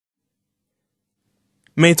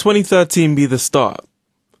May 2013 be the start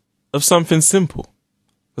of something simple,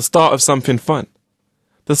 the start of something fun,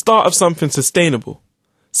 the start of something sustainable,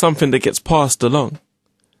 something that gets passed along.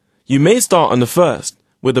 You may start on the 1st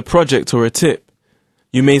with a project or a tip.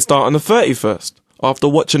 You may start on the 31st after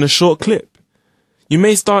watching a short clip. You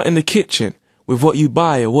may start in the kitchen with what you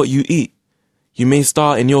buy or what you eat. You may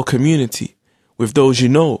start in your community with those you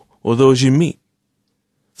know or those you meet.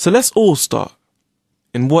 So let's all start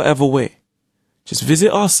in whatever way. Just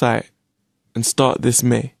visit our site and start this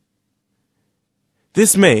May.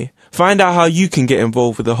 This May, find out how you can get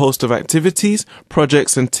involved with a host of activities,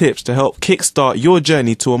 projects and tips to help kickstart your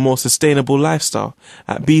journey to a more sustainable lifestyle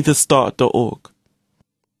at bethestart.org.